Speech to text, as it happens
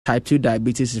type 2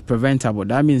 diabetes is preventable.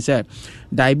 That means that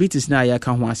diabetes na ya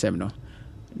ka ho asem no.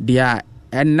 Dia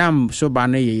enam so ba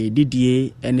no ye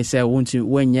didie ene say want to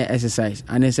when you exercise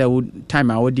and say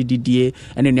time a wo didie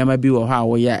ene niam bi wo ha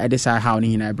wo ya e decide how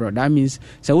ni na bro. That means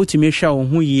say wo timi hwa wo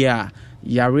ho yi a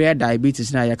yare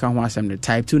diabetes na ya ka ho asem no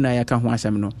type 2 na ya ka ho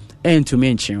asem no to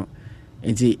mention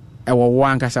enti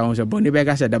one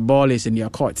the ball is in your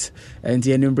court. And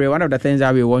one of the things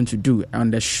that we want to do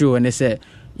on the show and they say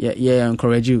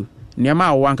encourage you.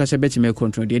 Nyama one kasa beti me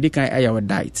control. They can your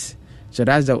diet. So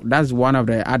that's one of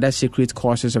the other secret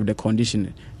causes of the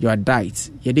condition. Your diet.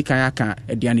 Yedi kan aka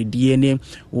ediane DNA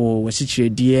or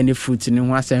wasichire DNA fruit ni ho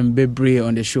asem bebre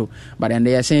on the show. But then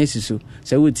they are saying so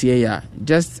we ya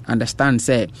just understand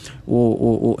say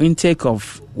or intake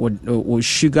of or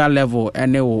sugar level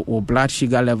and or blood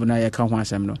sugar level na ya kan ho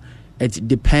asem no. It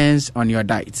depends on your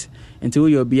diet. Until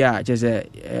you be just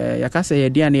yakasa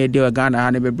ediane de Ghana ha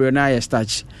na bebre na ya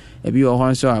starch. Ebi o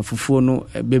hon so afufuo no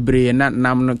bebre na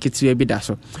nam no kitu ebi da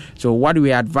so. So what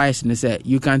we advise is that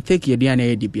you can take your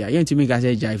DNA DBA. You ntimi ga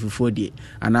say jai fufuo die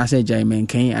and I say jai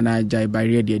menken and I jai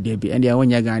barrier die DB and they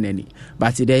wonya Ghana ni.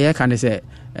 But today you can say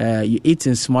you eat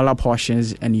in smaller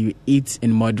portions and you eat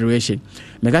in moderation.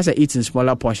 Because I eat in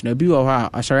smaller portions. Ebi o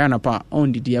ha asoriana pa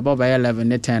on the above 11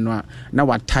 ne 10 na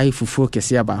what tie fufuo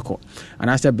kese abako. And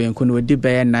I say benku no di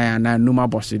be na na numa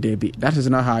boss debi. That is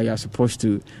not how you are supposed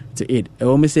to eat. I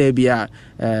almost say ye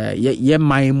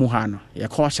mai muhano ye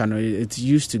caution it's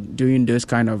used to doing this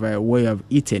kind of a way of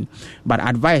eating, but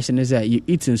advice is that you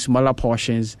eat in smaller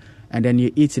portions and then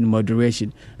you eat in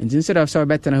moderation. And instead of so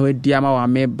better na we diama wa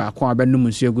me ba kwa ba num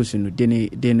nsuo gusu no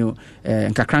deno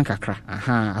nkakra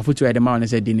afutu e de ma on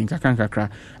say deni nkakra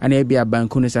and e bia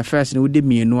banku no say first no de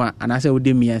mienu a and I say we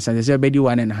de miensa say be di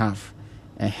 1.5.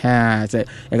 So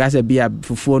I guess a beer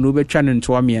for no be trying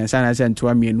to me and send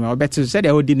to me. No, better said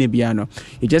I would no.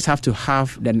 You just have to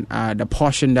have the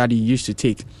portion that you used to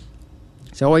take.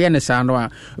 So what you understand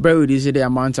very easy the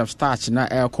amount of starch na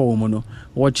alcohol mono,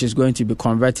 which is going to be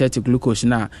converted to glucose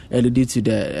now, due to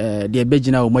the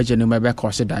original homogeneous may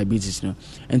cause diabetes. No,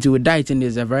 and to dieting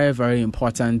is a very, very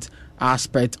important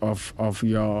aspect of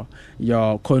your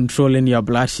controlling your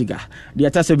blood sugar. The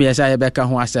attachment be say beka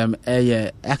ho asem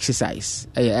exercise.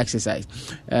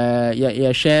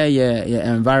 Share your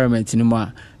environment no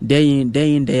more. Day in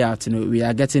day out, we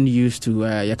are getting used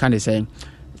to you kind of saying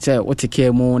say what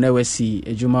take mo na we see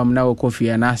ejuma na wo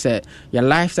kofi na say your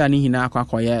lifestyle ni hina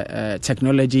akwa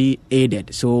technology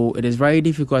aided, so it is very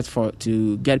difficult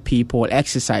to get people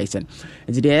exercising.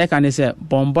 Today can say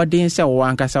bombarding say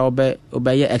one kasa obey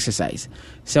exercise,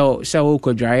 so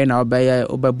ko dry na obey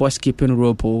boss keeping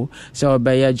rope, so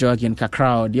obey jogging ka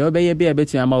crowd you obey be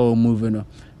betu ama o move no.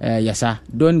 Yes sir,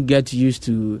 don't get used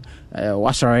to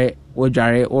wasore o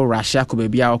dware o rasha ko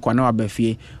baby a ko na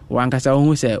abafie one kasa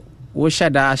who say we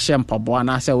shada shempabo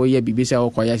na say we bibi say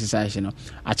we exercise no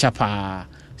achapa.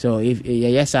 So if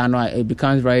yes or no, it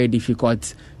becomes very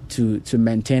difficult to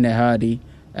maintain a healthy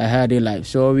life.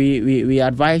 So we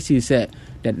advise you say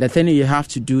that the thing you have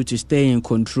to do to stay in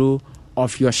control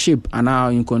of your ship and now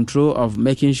in control of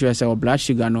making sure say blood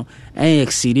sugar no any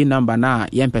exceeding number na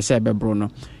yempese be bro no,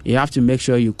 you have to make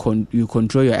sure you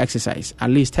control your exercise at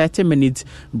least 30 minutes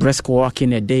brisk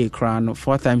walking a day, 4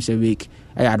 times a week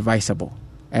advisable.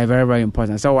 Very, very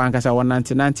important. So one can say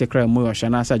 190 cry mu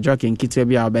oshana sa jogging kitwe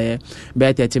bi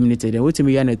be 30 minutes dey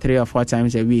wotumi ya 3 or 4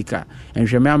 times a week and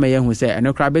hweme amaye hu say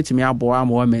eno kra betumi aboa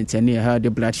ma maintain a healthy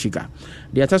blood sugar.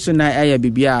 The ataso na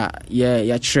bibia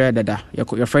ya kire dada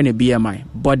your friend BMI,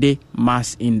 body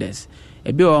mass index.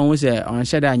 Ebi won say on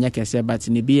sheda anya kese, but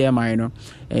in the BMI no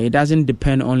it doesn't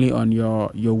depend only on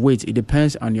your weight, it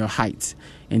depends on your height.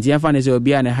 And the fan is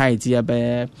obi an height ya be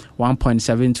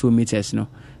 1.72 meters no.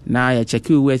 Now you check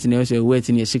your weight and you say weight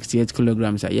in your 68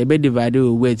 kilograms. You be divide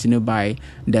your weight by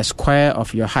the square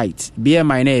of your height.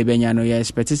 BMI na benyano you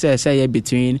expect to say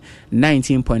between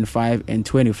 19.5 and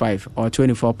 25 or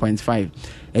 24.5.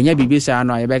 And you be say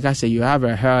no you say you have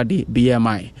a healthy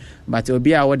BMI. But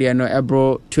obi a wode no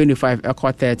ebro 25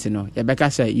 equal 30 no. You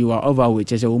say you are overweight.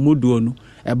 Say umudu no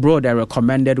ebro the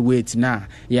recommended weight na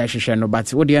ya hwehwe no,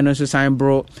 but wode no so sign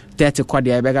bro 30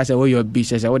 kwade you say your B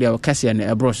say wode o kase no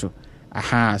ebro so.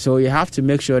 So you have to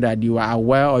make sure that you are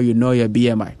aware or you know your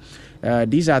BMI.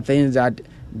 These are things that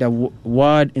the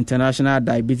World International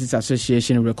Diabetes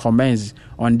Association recommends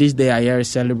on this day I are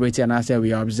celebrating, and I say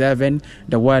we are observing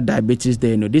the World Diabetes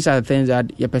Day. These are the things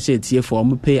that you here for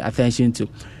pay attention to.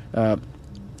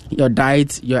 Your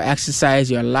diet, your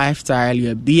exercise, your lifestyle,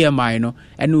 your BMI,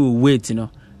 and weight,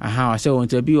 aha say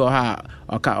want to be or ha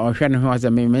or hwe no ho say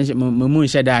me mu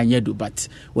nhye da anya do but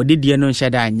odidie no nhye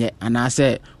da anya and I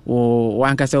say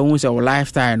one ka say won say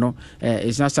lifestyle no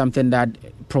it's not something that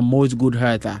promotes good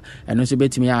health and also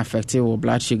betimi affect your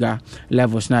blood sugar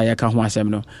levels na ya ka ho asem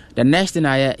no. The next thing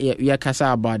I ya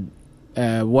kasa about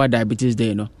World Diabetes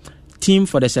Day no. Theme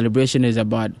for the celebration is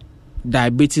about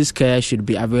diabetes care should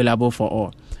be available for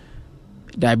all.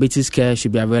 Diabetes care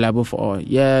should be available for all.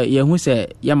 Yeah, who say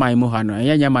my muhano,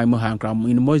 yeah, my muhan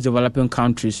in most developing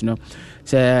countries, no.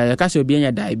 Say you can be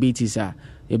any diabetes,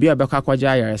 you be a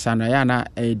bakakwaja sana yana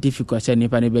a difficult say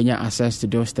nipa benya access to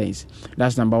those things.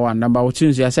 That's number one. Number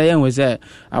two, you say was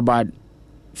about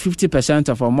 50%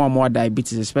 of our more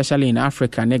diabetes, especially in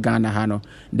Africa and Ghana,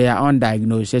 they are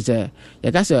undiagnosed.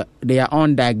 You can say they are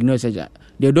undiagnosed.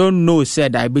 They don't know say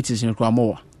diabetes in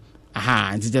Kramoa.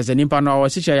 Aha, it's just a nipa no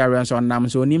was area so nam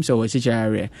so nim so was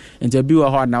area. Into be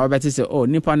hard now better say oh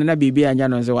nipa na bibi anya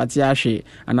no so what ya hwe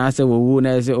and I say wo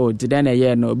na say oh today na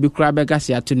year no bi kra be gas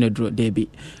ya to no dro debi.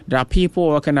 There are people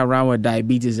walking around with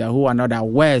diabetes who are not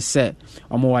aware say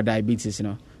omo diabetes, you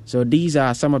know. So these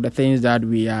are some of the things that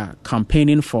we are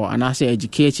campaigning for, and I say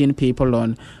educating people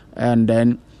on, and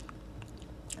then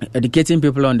educating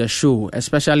people on the show,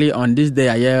 especially on this day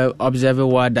I observe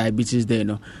World Diabetes Day, you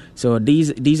know. So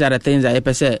these are the things that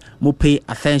I say mo pay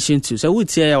attention to. So we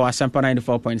say our Asempa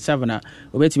 94.7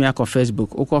 we bet me call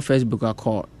Facebook, we call Facebook I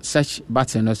call search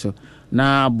button also.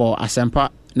 Now bo Asempa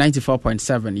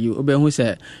 94.7 you obe who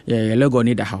say your logo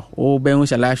need how obe who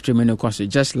say live streaming of course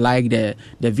just like the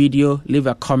video, leave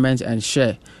a comment and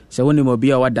share. So when you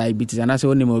be our diabetes and I say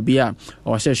when you be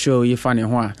or say show you funny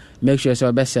one, make sure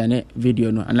so best send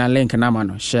video no and a link na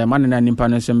man share man na nimpa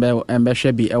no so be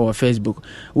share be our Facebook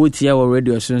with your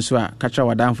radio soon so catch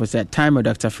our down for said time with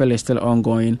Dr. Phil is still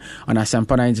ongoing on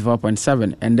Asempa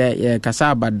 94.7 and there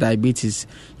kasa about diabetes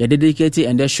you dedicated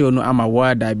and they show no am a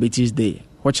World Diabetes Day,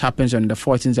 which happens on the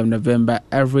 14th of November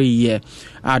every year.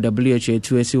 WHO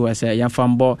to see was a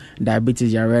yamfambo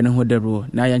diabetes yare no hodero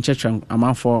na yanchecham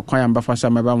amanfo kwayamba fa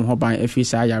some ba ho ban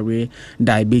efisa yare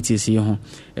diabetes yi ho.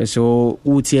 So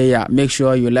utie ya make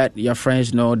sure you let your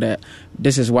friends know that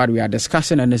this is what we are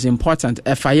discussing and it's important.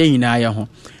 Efaye yina ya ho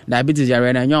diabetes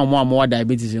yare na nyo more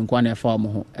diabetes nkwa na form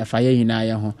ho efaye yina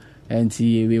ya ho, and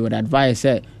we would advise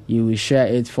that you will share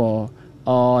it for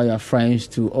all your friends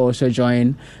to also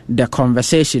join the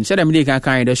conversation. So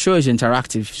the show is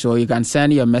interactive, so you can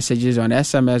send your messages on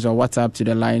SMS or WhatsApp to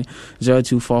the line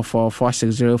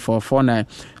 0244-460449,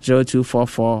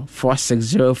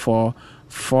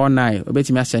 0244-460449.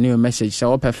 Obetimi send you a message.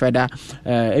 So open further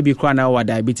ebi kwa na wa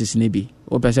diabetes nibi.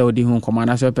 Opese odi hu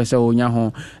komana so opese onya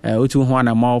ho otu hu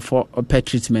na more for pet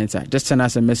treatment. Just send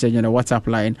us a message on the WhatsApp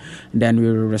line, then we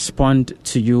will respond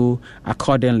to you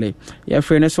accordingly. Yeah,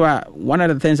 friends, so one of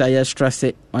the things I just stress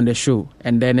it on the show,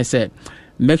 and then I said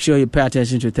make sure you pay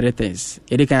attention to three things.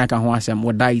 Edi kan ka ho asem,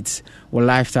 what diet, what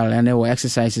lifestyle, and what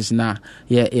exercises na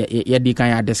di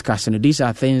kan discussing. These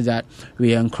are things that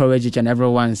we encourage each and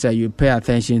everyone say you pay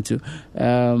attention to.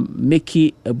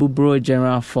 Mickey Abubro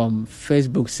General from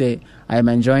Facebook say I am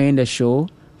enjoying the show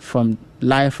from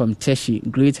live from Teshi.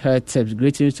 Great health tips.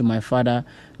 Greetings to my father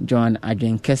John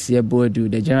Adenkesie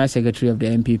Bodu, the General Secretary of the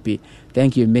MPP.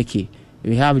 Thank you, Mickey.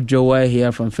 We have Joel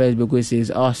here from Facebook who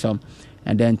says awesome.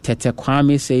 And then Tete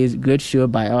Kwame says, great show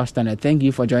by our standard. Thank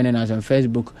you for joining us on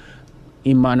Facebook.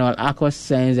 Emmanuel Akos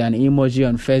sends an emoji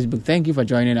on Facebook. Thank you for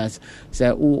joining us.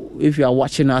 So if you are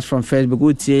watching us from Facebook,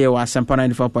 we'll see you at Asempa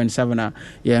 94.7.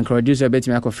 You introduce a bit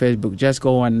to me on Facebook. Just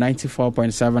go on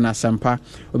 94.7 Asempa.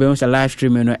 We'll be live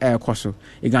streaming on air course.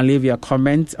 You can leave your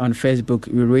comment on Facebook.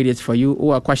 We read it for you.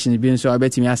 Or questions being so I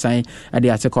bet me assign at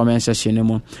the comment section.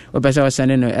 We'll be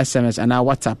sending an SMS and our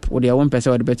WhatsApp. Or the one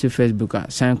person would be to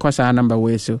Facebook. Send course our number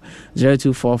way so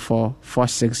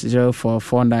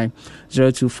 0244-460449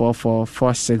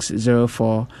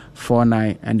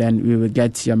 0244-460449, and then we will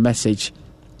get your message.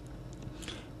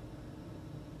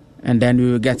 And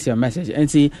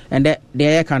see, and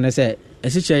there can say a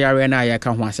situation na ya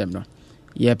kan ho asem no.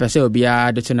 Ye pese obi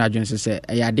a de to na dwon say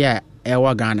e yade a e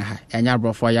wa Ghana ha enya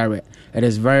brofo yare. It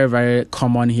is very, very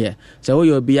common here. So we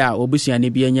will be a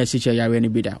obusiani bi enya siche yare ni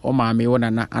bida. O ma me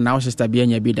wona na and our sister bi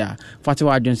enya bida. Fati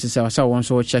wa dwon say so won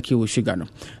so check you sugar no.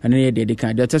 And then they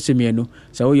can dey test me no.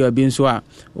 So we will be so a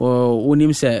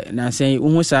onim say na say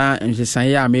hu sa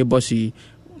ensesan ya me boss yi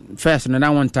first no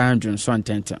na one time dwon so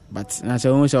antenta. But na say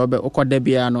hu say okoda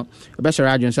bia no be sure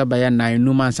adwon so ba ya 9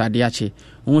 numan sade ache.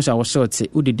 Unsa was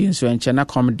sorted, Udidin so and Chena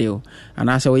Comdale, and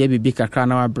I say, Yabi Bika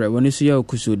Crana bread when you see your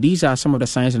Kusu. These are some of the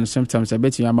signs and symptoms I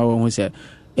bet you are who say,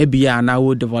 Ebia now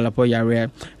will develop your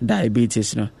rare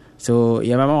diabetes. No? So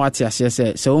your mama what you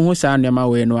say so who sound your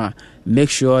way no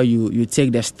make sure you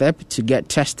take the step to get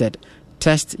tested.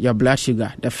 Test your blood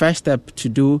sugar. The first step to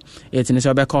do it in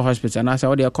the call hospital. And I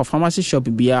said, the pharmacy shop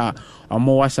be or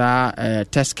more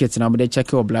test kits and they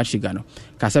check your blood sugar. No,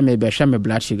 because I may be share my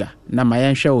blood sugar. Now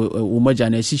my show umoja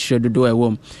na si should do a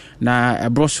womb. Na a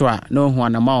broswa no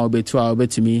one amount be 2 hours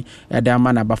to me a damn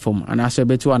abafum. And I said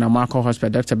be 2 and call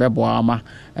hospital Dr. Bebo ama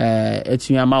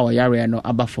it's me ama or yare no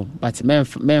abafum. But men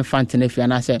fantin if you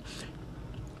and I say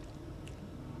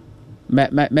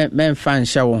men fan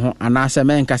show ho anase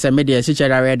men ka se media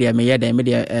sichara de me ye de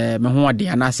media me ho de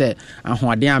anase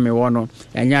ahoade ame wo no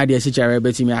enya de sichara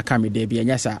betimi aka me de bi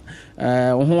enya sa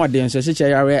ho de so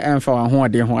sichara emfa ho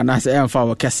de ho anase emfa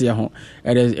wo kese ho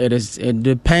it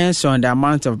depends on the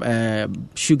amount of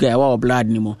sugar or blood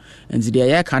nimo and the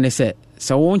ya can say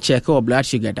so won't check your blood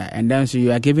sugar that and then so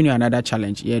you are giving you another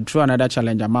challenge you draw another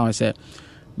challenge amount say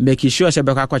make sure say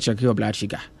be ka check your blood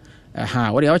sugar.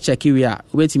 What you check here,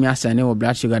 wait me as your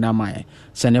blood sugar na my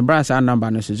send a brass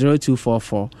number no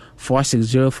 0244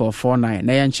 460449.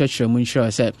 Na yan check mun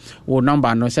sure say wo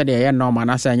number no say the normal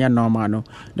na say normal no.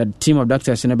 The team of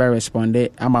doctors never respond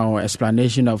am our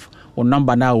explanation of wo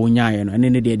number na wo nya no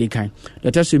and dey kan. The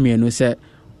test me no say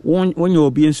when you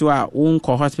obi nso a won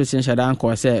call hospital shadan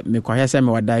call say me kwa say me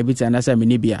wa diabetes and say me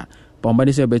ni bia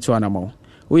bombadi say betu anamo.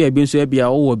 We be nso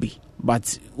bia wo bi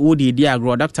but who the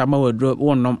diagro doctor ma will drop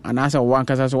one and answer one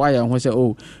case so why who say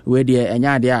oh we dey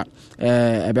enya dia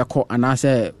ebeko and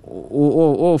answer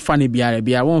oh funny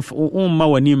bia won ma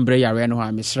wani mbre yare no ha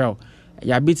misrel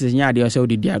diabetes nya dia so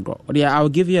the diagro I will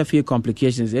give you a few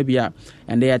complications ebia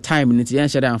and there are time in the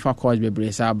answer and for cause be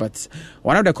bresa but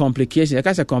one of the complications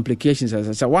because the complications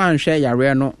as one share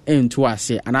yare no into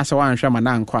ase and answer one share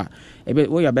manankwa ebe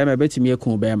we ya be ma betimi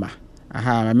ekun be ma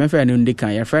my friend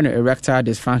indica your friend erectile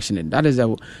dysfunction. That is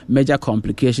a major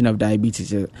complication of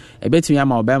diabetes. A bit to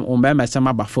yama obema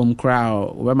sama bafum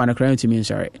crowd obema crying to me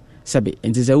sorry. Sabi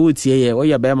it is a wood here or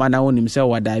your bema now himself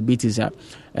or diabetes.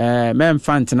 Men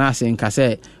fan tenacity in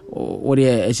case what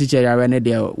a situation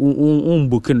there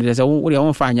booking there's a what you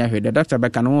won't find here. The doctor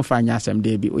back and won't find some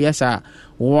day. Yes, sir.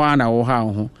 One or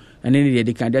how. And then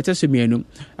they can tell me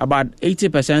about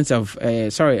 80% of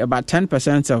about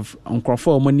 10% of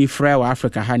uncrophone money fra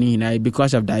Africa honey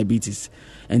because of diabetes.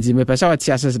 And the person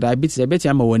says diabetes a bit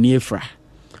yama one fra.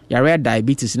 Ya rare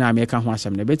diabetes na America wants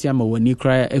some bit yama one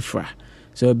cry efra.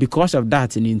 So because of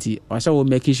that in Inti also will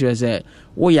make sure that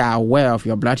we are aware of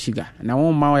your blood sugar. And I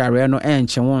won't ma ya rare no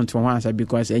ench one to answer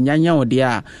because enya o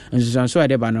dia and so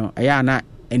debano ayana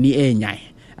any enyai.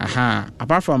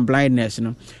 Apart from blindness,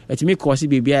 it may cause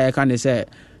BBI. I can say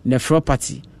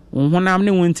nephropathy. When I'm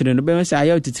new winter, no be say I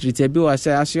have to treat a bill. I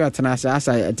say as you are as I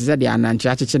said the anansi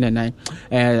achichin and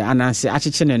anansi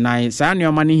achichin and I say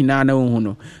your money na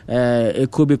no.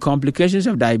 It could be complications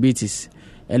of diabetes.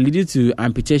 Leading to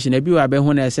amputation. Ebi wa be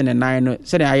ho na ese ne nan no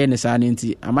se de aye ne sa ne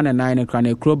nti ama ne nan no kra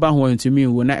na kroba ho ntumi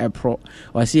wo na epro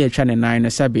o se etwa ne nan no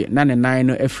sabe na ne nan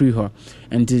no afri ho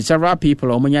and several people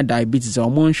omunya diabetes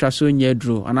omun hwa so nya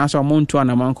duro and also omun to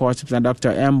na man hospital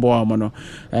doctor embo omo no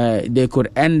they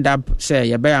could end up say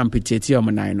ye be amputate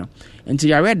omo nan no nti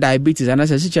ya red diabetes and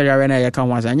say sicher ya na ye kan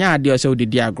ho anya ade o se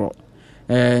odi agro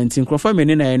nti nkrofo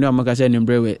meni na eno amaka se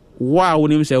nimbre wa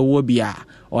wonim se wo bia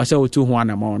o se otu ho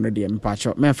ana ma no de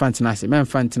mpacho men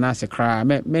fantinase kra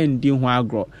men di ho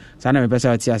agro sana me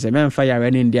pesa oti ase men fa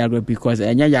yare ni ndi agro because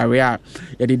enya yare a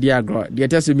ye di agro de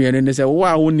tesu mi eno se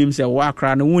wa wonim se wa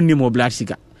kra no wonim blood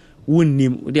sugar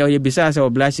wonim de ye bisa se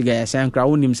blood sugar ya san kra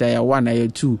wonim se ya 1 ya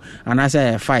 2 and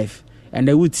asa ya 5. And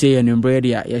they would say in Brady,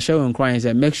 you're showing crying,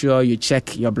 make sure you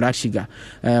check your blood sugar.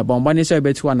 Bombani so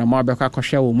bet one a marbeka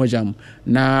kosher mojam.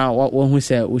 Now, what one who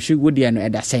said, we should go there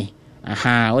at the same.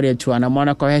 Or to an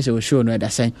Monaco has a show no at the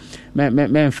same.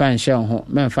 Men fan shell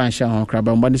crab,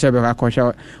 bombani so beka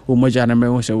kosher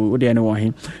mojam and so would anyone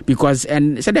him. Because,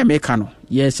 and said they make cano.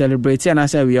 Yes, celebrate and I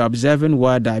say we are observing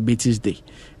World Diabetes Day.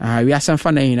 We are some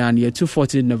fun in year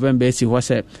 214 November. See what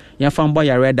said, young fan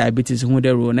boy, red diabetes who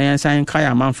the rule, and sign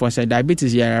Kaya man for said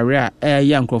diabetes, yeah, rare,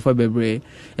 young Crawford.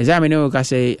 Examine, we can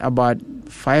say about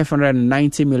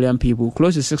 590 million people,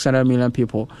 close to 600 million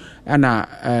people, and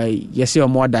yes, or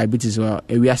more diabetes. Well,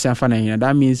 we are some fun in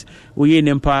that means we in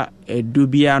Empa, a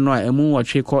dubiano, a moon or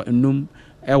chico, and num,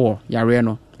 ewo,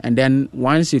 yareno. And then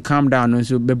once you calm down,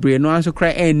 so the brain also cry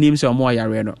and names or more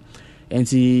yareno. And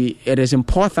see, it is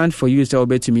important for you to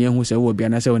obey to me and who say, will be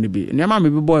an answer when it be. Never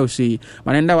maybe boy see,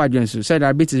 my enda wagon said,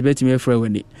 I beat is better me for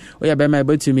when it. We are by my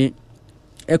to me.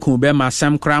 eku be ma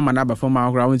sam kra ma na ba fo ma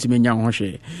kra won ti menya ho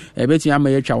hwe e beti ama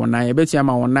ye twa wonan e beti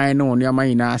ama wonan no ne ama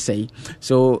nyina asai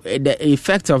so the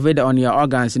effect of it on your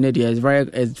organs in it is very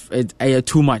it's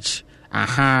too much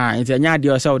it's a nya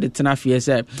de so de tena fie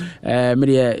say me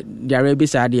de diare bi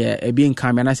sa de e bi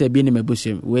nkan me na say bi ni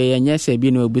mabusem we enye say bi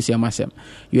ni mabusem asem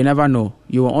you never know.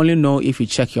 You will only know if you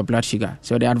check your blood sugar.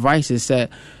 So the advice is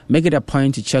make it a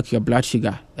point to check your blood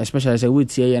sugar, especially as a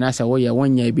would say and I say, oh yeah,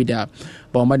 1 year be there,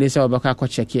 but my days over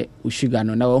check it with sugar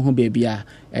no now who baby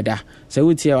eda. So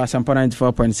would say Asampa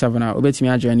 94.7 obet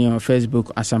me join on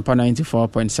Facebook Asampa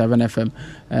 94.7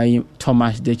 FM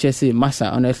Thomas de Chelsea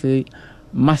Massa honestly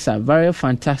Massa, very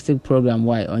fantastic program.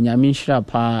 Why on Yaminshra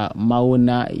Pa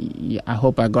Mauna? I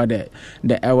hope I got the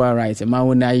hour right.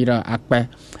 Mauna Ira Akpe.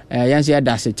 Yansia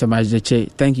Dasi Thomas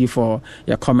Deche. Thank you for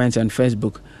your comments on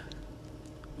Facebook.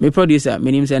 My producer,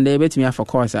 my name is Ande. Bet me for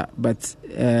course, but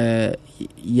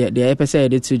yeah, the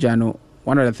episode did to Jano.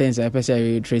 One of the things the episode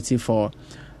reiterated for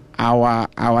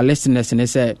our listeners, and they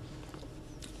said,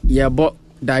 yeah, but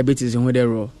diabetes in the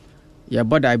role. Your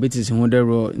body diabetes in the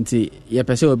row until your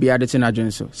person will be added to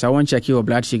Najon. So I won't check your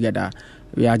blood sugar.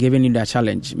 We are giving you that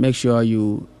challenge. Make sure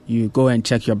you go and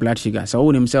check your blood sugar. So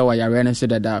all himself while you're running so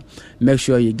that make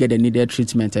sure you get the needed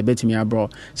treatment. I bet me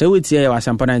abroad. So we say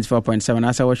Asampa 94.7.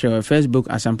 As I watch your Facebook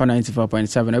Asampa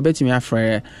 94.7. I bet me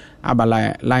after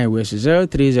Abba line with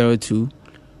 0302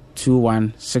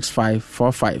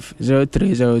 216545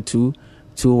 0302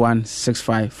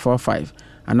 216545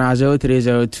 and now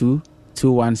 0302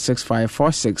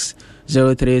 216546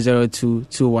 0302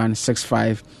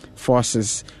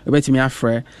 216546. About me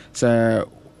afre so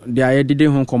the I did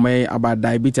home come about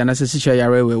diabetes and as a situation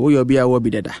we will be a will be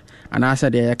there and I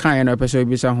said the kind of person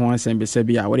be some one and be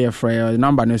sabia what your friend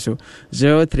number no so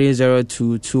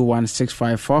 0302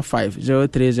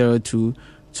 216545 0302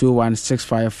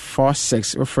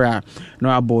 216546 ofra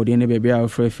no about any baby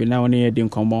ofra now near dim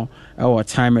come our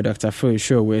time Dr. Phil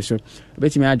show way so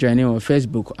bet me join on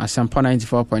Facebook Asampa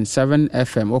 94.7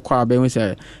 FM or kwa be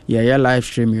say yeah live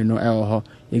stream you know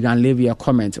you can leave your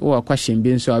comment or a question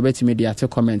being so I bet me the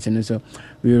comment and so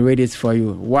we will read it for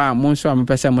you. Wow, most of my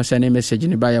person must send a message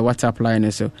in by your WhatsApp line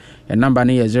so your number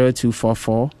is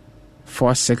 0244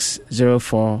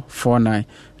 460449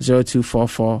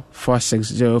 0244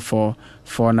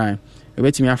 460449. You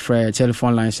bet me after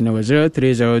telephone lines in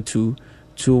 0302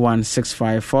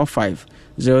 216545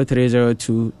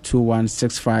 0302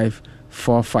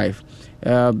 216545.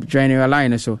 Join your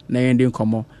line so na ending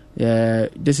come.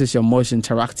 This is your most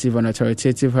interactive and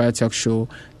authoritative health talk show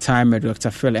time with Dr.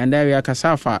 Phil and there we are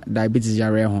kasafa diabetes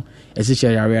yare ho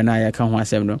esiche yare na ya kan ho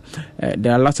asem no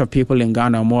there are lots of people in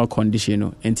Ghana more condition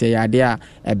no ente ya there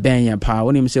e ben ya pa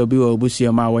onim se obi wo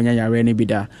obusuo ma wonya yare ne bi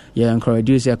da ya encourage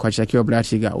you to check your blood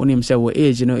sugar onim se wo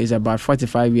age is about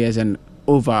 45 years and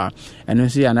over and you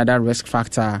see another risk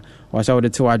factor was all the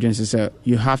two agents say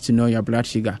you have to know your blood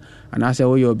sugar and I say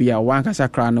oh you'll be a one kasa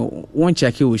kra no won't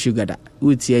check your sugar that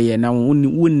would say now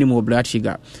wouldn't more blood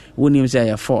sugar wouldn't say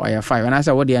a 4 or 5 and I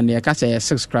say what the and kasa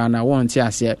 6 kra na won't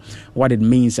say what it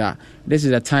means this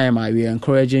is the time we are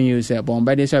encouraging you say but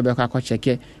by this we check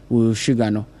it with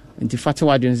sugar no into fatty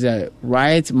agents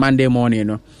right Monday morning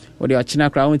no what the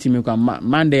china kra won't me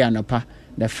Monday and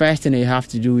the first thing you have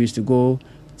to do is to go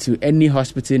to any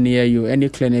hospital near you, any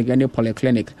clinic, any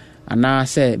polyclinic, and now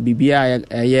say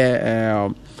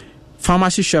BBI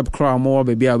pharmacy shop crowd more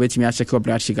baby I wait me I check your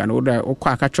blood sugar and order or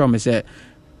quack at me say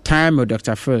time with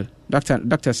Dr. Phil.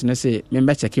 Doctors say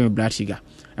me check your blood sugar.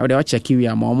 I would check you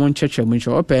a mom church or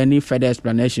open any further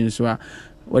explanations or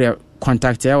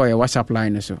contact or your WhatsApp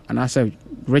line so and I say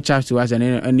reach out to us on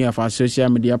any of our social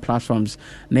media platforms.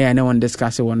 Nay, I know one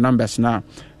discuss our numbers now.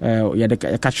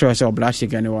 The catch us or blood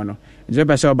sugar anyone. So I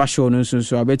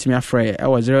bet me afraid I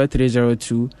was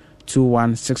 0302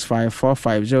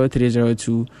 216545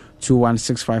 0302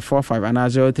 216545 and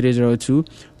 0302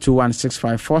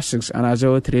 216546 and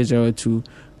 0302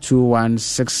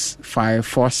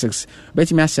 216546.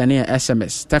 Bet me send a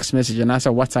SMS, text message, and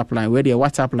answer WhatsApp line. Where the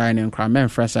WhatsApp line and Cramen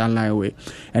Fresh line way.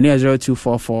 And here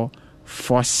 0244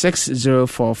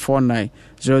 460449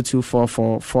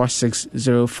 0244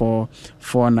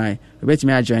 460449. Bet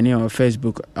me join you on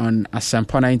Facebook on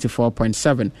Asampa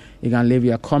 94.7. You can leave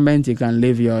your comment, you can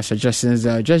leave your suggestions.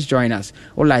 Just join us.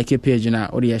 Or like a page now,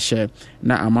 or the share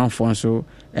na amount for so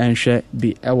and share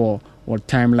be our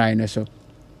timeline so.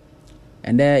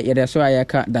 And there so I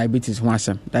diabetes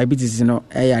wasam diabetes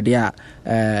there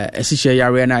essentially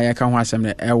yare na I can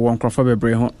wasam one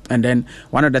crofo ho and then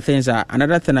one of the things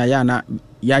another thing I na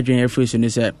ya dwen free so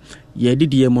is ye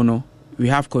didie mu no we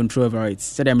have control over it.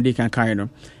 So them they can kind of.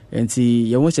 And see,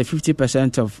 you want say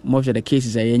 50% of most of the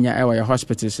cases are in your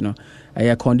hospitals,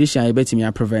 a condition I bet me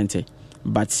are prevented.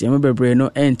 But you remember,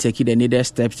 no, and take the needed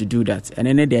steps to do that. And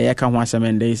then they can want some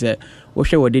and they say,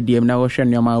 "What we did them now? What your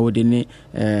man would in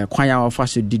choir of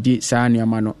us did sign your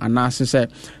man." And now say,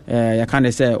 you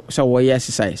can't say so. We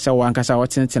exercise. So one case I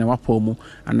was in Wapomu,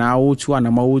 and now 2 and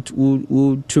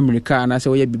who turmeric, and I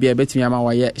say, "We be a bit me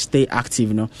ama stay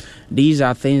active." No, these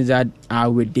are things that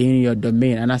are within your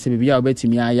domain. And I say, "Be a bit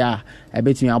me I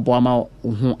bet me aboma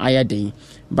aya day."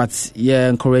 But yeah,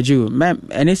 encourage you.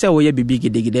 And they say, "Oh, you be big,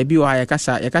 they be why you can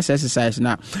exercise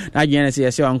now." Now you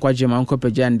say, "Uncle Jim, Uncle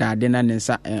Pejanda, then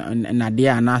and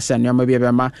Nadia, and us, and your maybe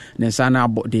a man, then son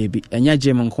about Debbie, and your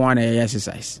Jim and Kwana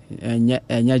exercise, and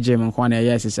your Jim and Kwana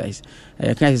exercise.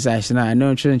 You can exercise now. I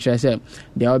know children say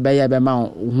they all be a man,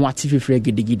 what if you free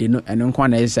giddy, and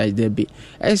Kwana exercise, they be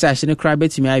exercise in the crab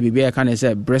to me. I be a kind of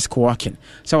say brisk walking.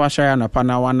 So I show you on a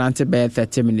panel 1 90 bed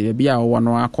 30 minutes, be a 1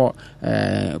 hour call,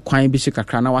 quite bisic.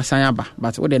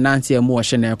 But what the 90 more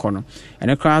economy and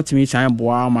a crowd to me time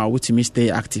boama would to me stay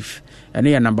active. And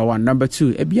here number 1. Number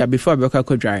 2, it be before Beka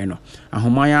could dry no. And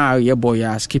Humaya your boy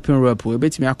skipping rope will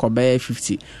bet me a cobe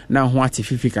 50. Now what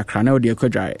if you pick a crano dear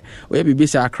could dry? We be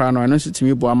busy a crano and also to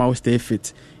me boama will stay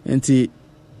fit. And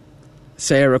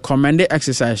say recommended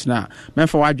exercise now. Men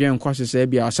for what gym courses say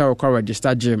be also call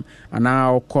register gym and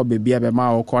now call baby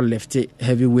or call lefty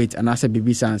heavyweight and as a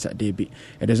baby sans at DB.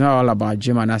 It is not all about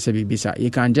gym and as a baby.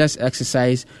 You can just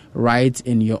exercise right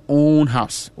in your own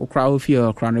house. O crowd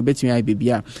feel crown bit me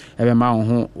baby every man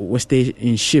who will stay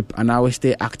in shape and I will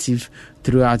stay active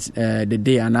throughout the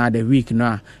day and the week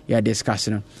now you are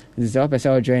discussing. This is the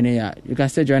episode joining you. You can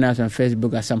still join us on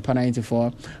Facebook at Sampa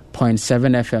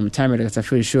 94.7 FM. Time it is a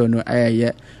free show, no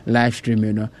live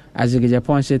stream, Isaac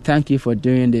Japan say thank you for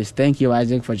doing this. Thank you,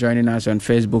 Isaac, for joining us on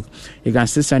Facebook. You can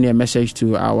still send your message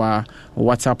to our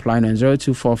WhatsApp line on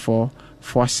 0244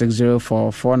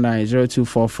 460449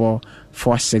 0244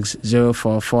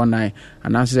 460449.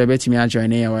 And answer bet me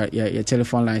joining your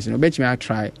telephone lines. Bet me I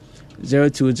try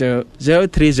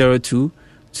 0302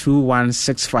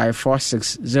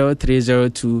 216546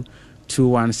 0302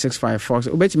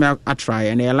 216546. Bet me I try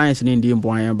and the alliance in Indian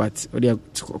boy, but the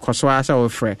Koswasa or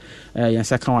Fre, your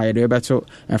second way, the better,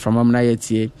 and from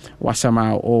Omnayeti,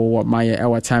 Wasama or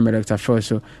our time director first.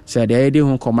 So said the idea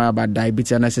who come about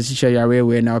diabetes and necessary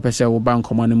railway now, person will bank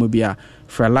command mobile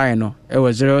for a line. It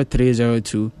was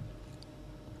 0302.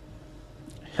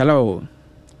 Hello.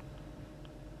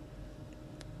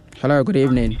 Hello, good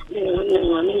evening.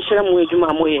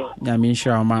 I'm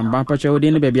sure, ma'am. Bampacho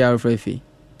didn't be our free.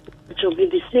 It will be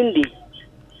the Cindy.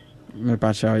 Me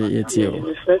pacho it's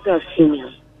you.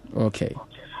 Okay.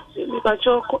 Me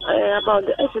pacho about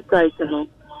the exercise, me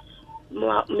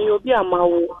will be a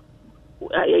mau.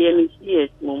 Yes,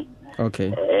 mum.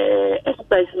 Okay.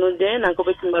 Exercise no then I go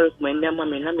back to my recommend them.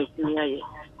 Mamma, na make me here.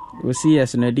 We see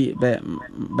yes, no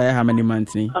by how many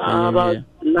months? About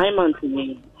 9 months.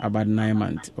 About 9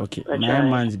 months. Okay. 9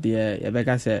 months. Dear,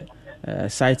 Rebecca said.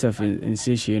 Site of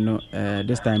incision,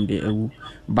 this time they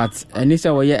but and this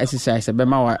way exercise a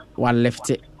bema one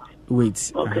left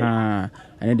weights and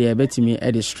they bet me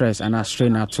at the stress and I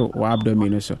strain at to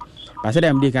abdomen so but said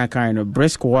them they can kind of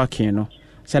brisk walking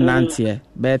say 90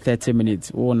 be 30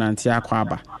 minutes 90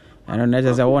 akwaba and on that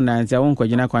is 90 I won't go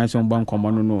jina kwan so bon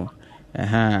common no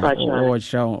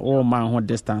oh man what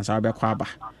distance I'll be kwaba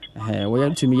we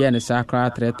have to me and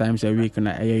sacra 3 times a week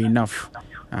na enough.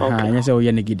 Yes, oh,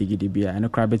 you're giddy beer and a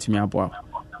crab to me about.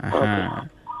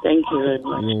 Thank you very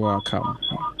much. You're welcome.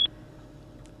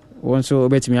 Also,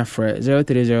 bet me a friend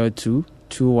 0302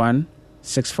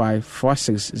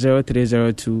 216546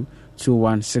 0302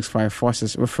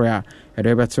 216546 with Freya at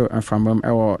Roberto and from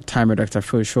our time Dr.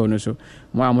 Phil show. So,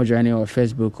 more joining our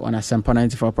Facebook on a Sampa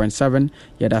 94.7.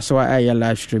 Yeah, that's why I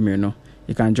live stream,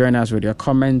 You can join us with your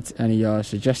comments and your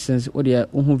suggestions. With your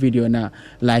video now,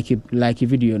 like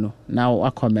video no. Now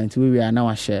a comment we are now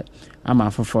a share. I'm a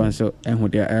phone so and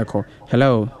with your echo.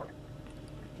 Hello.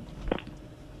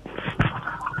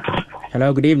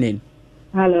 Hello. Good evening.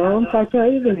 Hello. Pacho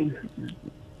evening.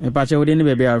 Pacho, we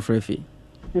didn't be our free.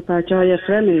 Pacho, your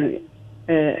friend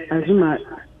Azuma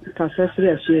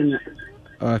Kasefri Ashina.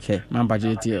 Okay, Mamba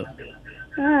JTO.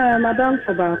 Madam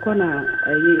Fabakona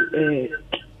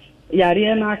Yari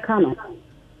na kano.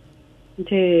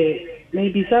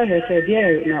 Maybe so he said,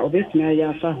 na obesna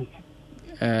ya fa.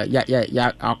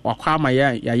 Akwama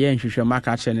ya nhwehwe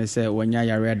maka che ne se wonya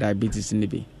yare diabetes ni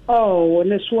bi. Oh,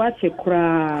 wona suache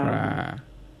kra.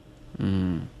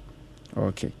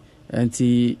 Okay.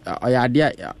 Enti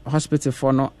oyade hospital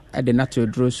for no de na to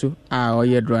dro so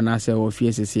oye dro na se wo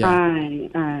fie sisi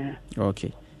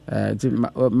okay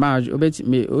ma obeti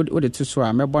me o de to so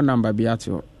a mebo number bi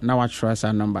ato na wa trust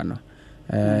a number no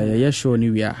ye show ni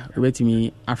wi a obeti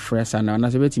mi afresh na na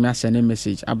so obeti mi send a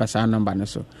message abasa number no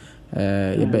so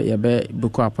ye be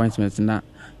book appointment na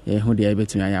ye hu de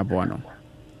obeti mi ayabo no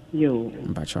yo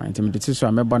mba try ntem de to so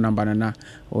a mebo number no na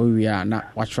o wi a na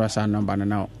wa trust a number no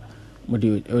na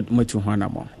mo to ho na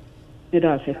mo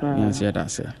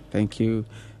yes, thank you.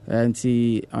 And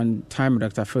see on time,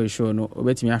 Dr. Phil show no.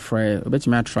 Bet me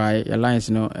try your lines.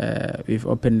 No, we've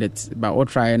opened it, but we'll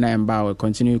try and we'll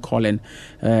continue calling.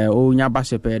 Oh,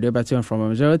 Nyabasepe, the better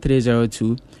from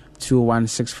 0302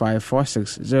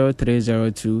 216546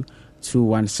 0302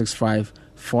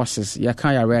 216546. You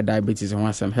can't rare diabetes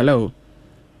on some. Hello.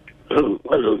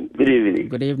 Hello. Good evening.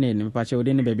 Good evening. Pacha, we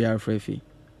didn't baby our free.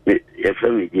 Your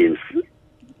friend James.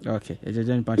 Okay, it's a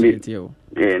gen Pacha.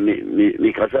 Yeah,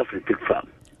 me casa for pig farm.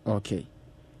 Okay.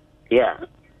 Yeah.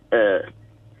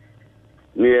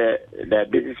 Me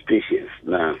diabetes patients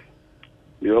now.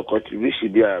 Your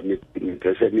contribution there me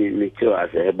tell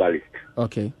as a herbalist.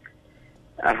 Okay.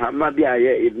 Ahama bia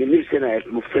ye minister na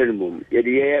my friend mum. Ye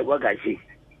de wagashi.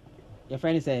 Your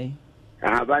friend say?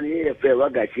 Ahaba ni ye friend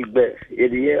wagashi be. Ye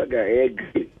de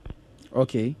green.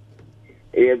 Okay.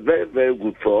 It's very, very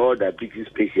good for all diabetes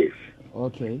patients.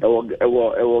 Okay.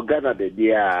 Ewo Ghana de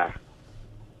dia.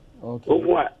 Okay.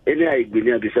 Owa ene ai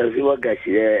gbini abisa si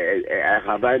wagashi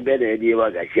ahaba be na edi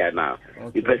wagashi na.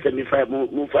 You person me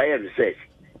fire research.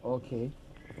 Okay.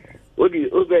 Odi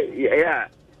ube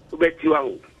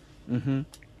tiwa. Mhm.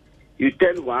 You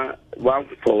turn one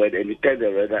forward and you turn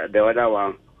the other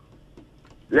one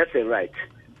left and right.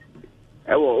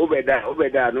 Ewo ube da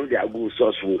no dia go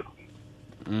source.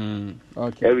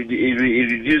 Okay. It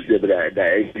reduce the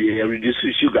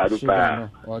reduce sugar.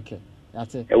 Okay.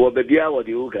 That's it. It will be there what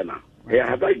you can. Yeah,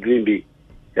 have a green bee.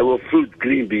 It will fruit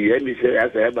green bee. Let me say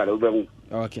as a about over.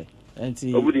 Okay. And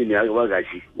see.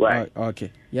 Why?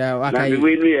 Okay. Yeah. Okay. Now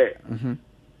we know.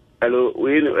 Hello.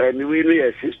 We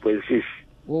know 6.6.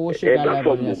 What should I have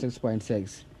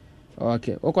 6.6?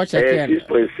 Okay. Okay. Check here.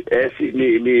 6.6.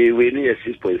 Me we know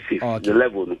 6.6. The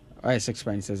level. Oh,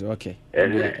 6.6. Okay.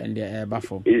 And the air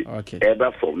form. Okay.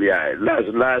 Air form. Yeah.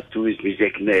 Last 2 weeks we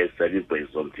check now 7 point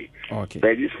something. Okay.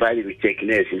 But this Friday we check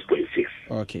now 6.6.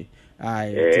 Okay.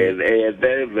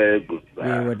 Very, very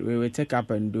good. We will take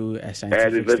up and do a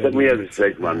scientific study. We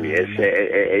research, mommy. Yes,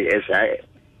 I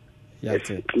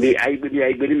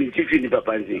believe in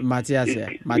Papa.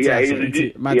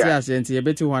 Matthias, and see a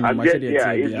bit one. Yeah,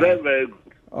 it's very, very good.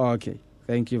 Okay.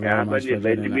 Thank you very much for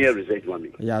joining us.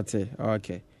 Yate.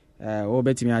 Okay.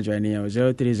 Bet me join here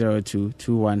 0302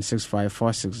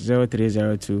 216546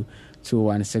 0302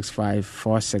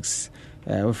 216546.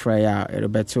 Freya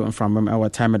Roberto from our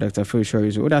time Dr. Phil show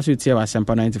you. What else you tell us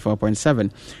Asampa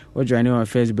 94.7 or join you on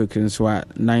Facebook and so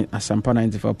Asampa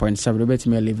 94.7. Robert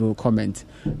me leave a comment.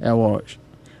 Hello.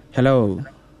 Hello.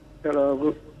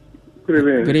 Good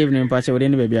evening. Good evening, Pacha. What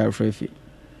baby are free?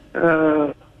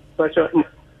 Pacha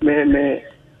me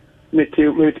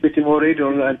more radio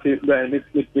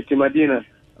with Madina.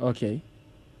 Okay.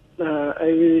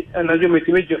 I another me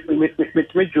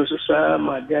Joseph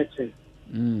my gache.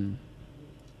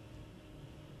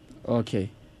 Okay.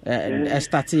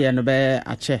 Estati and be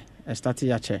ache.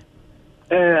 Estati ache.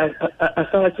 I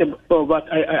started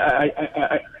but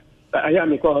I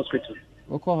am in hospital.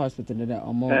 What call hospital then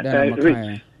or more than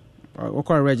Makaya? What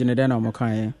call region then or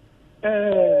Makaya?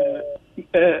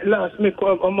 Last me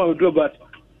call on my do but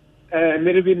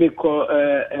maybe me call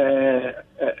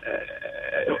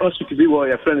hospital be where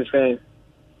your friend is saying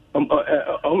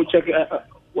check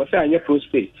what's your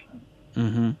prostate.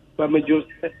 But me just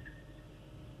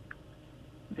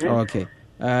okay.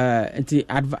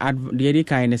 The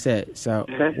kind say so.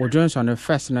 We join on the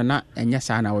first na enya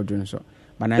sa na we join so.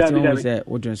 But na say we say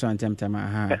we join sontem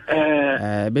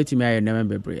betimi aye na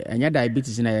member. Enya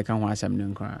diabetes na ye kan ho asem ne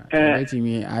nkra.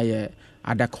 Betimi aye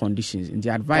other conditions. The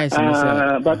advice is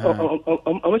but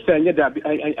almost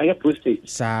enya anya prostate.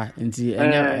 Sa nti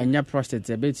enya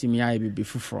prostate betimi aye bi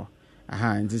fufuro.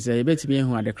 Nti say betimi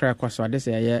ehu ade kra kwaso ade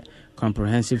say aye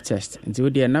comprehensive test. Nti we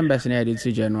the numbers na dey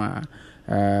to January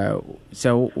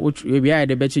so we are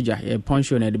the betija a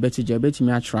poncho na the betija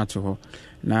betimi atwa to ho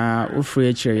na ofre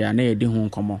akire ya na yedi hu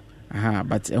nkomo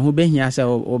but ehu behia se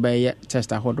obeye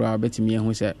test ahodo a betimi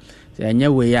ehu se enye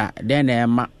we ya den na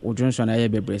ema odwonso na ye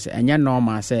bebre se enye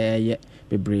normal se eye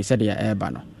bebre se de ya eba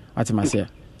no atima se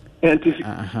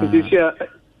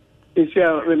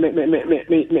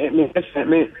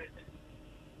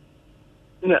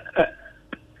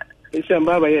It's a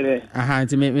baba here.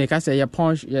 Nti me ka say ye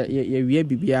punch ye wie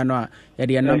bibia no a ye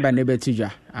de number ne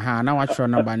betidwa na wa tro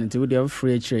number nti wo de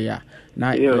free chire ya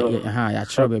na ya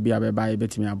tro ba bia be ba ye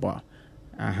betimi abo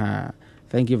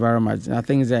thank you very much. I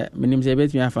think that minim say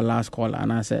betimi for last call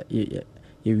and I say ye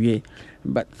wie,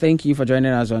 but thank you for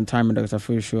joining us on Time Dr.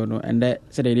 Phil show no, and that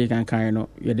so they can kind no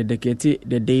you dedicate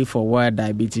the day for World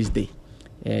Diabetes Day.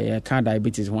 Can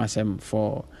diabetes once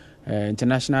for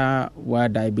International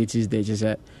World Diabetes Day. Just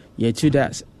you two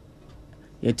that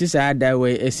you two say that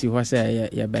way. See what say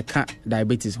you be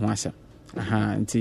diabetes once.